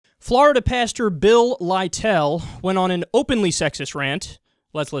Florida pastor Bill Lytell went on an openly sexist rant.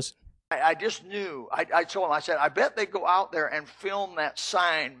 Let's listen. I just knew. I told him, I said, I bet they go out there and film that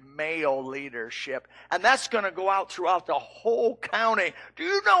sign, male leadership. And that's going to go out throughout the whole county. Do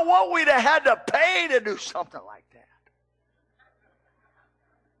you know what we'd have had to pay to do something like that?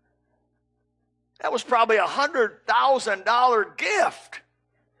 That was probably a $100,000 gift.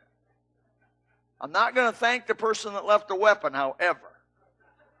 I'm not going to thank the person that left the weapon, however.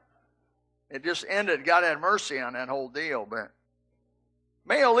 It just ended. God had mercy on that whole deal, but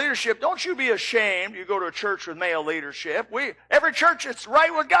male leadership, don't you be ashamed. You go to a church with male leadership. Every church that's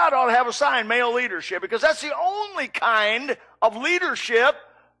right with God ought to have a sign, male leadership, because that's the only kind of leadership,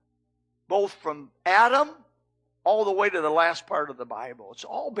 both from Adam all the way to the last part of the Bible. It's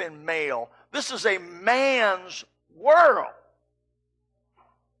all been male. This is a man's world.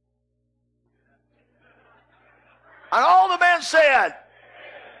 And all the men said,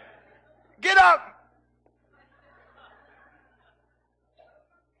 get up.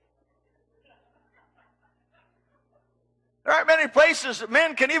 There aren't many places that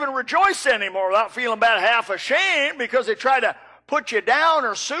men can even rejoice anymore without feeling about half ashamed because they try to put you down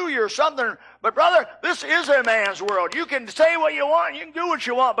or sue you or something. But brother, this is a man's world. You can say what you want, you can do what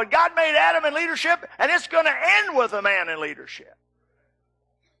you want, but God made Adam in leadership, and it's going to end with a man in leadership.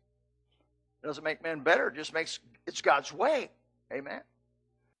 It doesn't make men better, it just makes, it's God's way. Amen.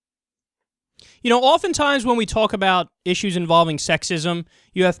 You know, oftentimes when we talk about issues involving sexism,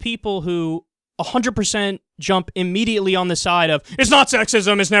 you have people who 100% jump immediately on the side of, it's not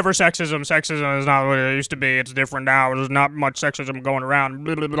sexism, it's never sexism, sexism is not what it used to be, it's different now, there's not much sexism going around.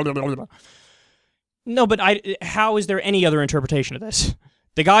 Blah, blah, blah, blah, blah. No, but how is there any other interpretation of this?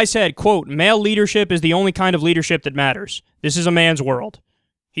 The guy said, quote, male leadership is the only kind of leadership that matters. This is a man's world.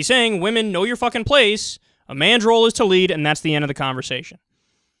 He's saying, women, know your fucking place, a man's role is to lead, and that's the end of the conversation.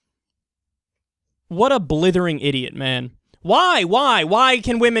 What a blithering idiot, man. Why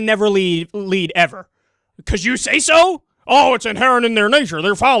can women never lead ever? Because you say so? Oh, it's inherent in their nature.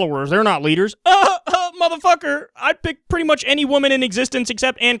 They're followers. They're not leaders. Motherfucker, I'd pick pretty much any woman in existence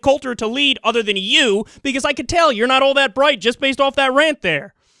except Ann Coulter to lead other than you, because I could tell you're not all that bright just based off that rant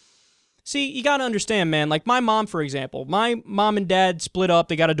there. See, you gotta understand, man. Like my mom, for example. My mom and dad split up.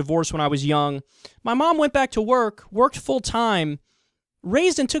 They got a divorce when I was young. My mom went back to work, worked full-time,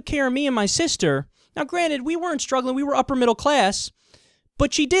 raised and took care of me and my sister. Now, granted, we weren't struggling. We were upper middle class.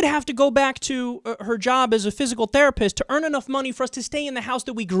 But she did have to go back to her job as a physical therapist to earn enough money for us to stay in the house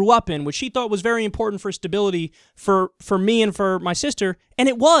that we grew up in, which she thought was very important for stability for me and for my sister, and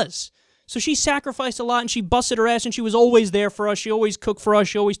it was. So she sacrificed a lot, and she busted her ass, and she was always there for us. She always cooked for us.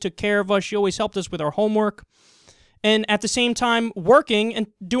 She always took care of us. She always helped us with our homework. And at the same time, working and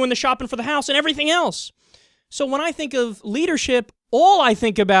doing the shopping for the house and everything else. So when I think of leadership, all I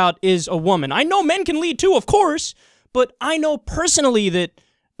think about is a woman. I know men can lead too, of course, but I know personally that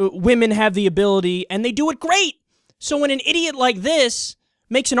women have the ability, and they do it great. So when an idiot like this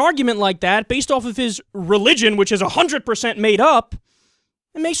makes an argument like that based off of his religion, which is 100% made up,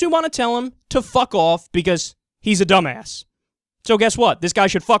 it makes me want to tell him to fuck off because he's a dumbass. So guess what? This guy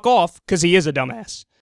should fuck off because he is a dumbass.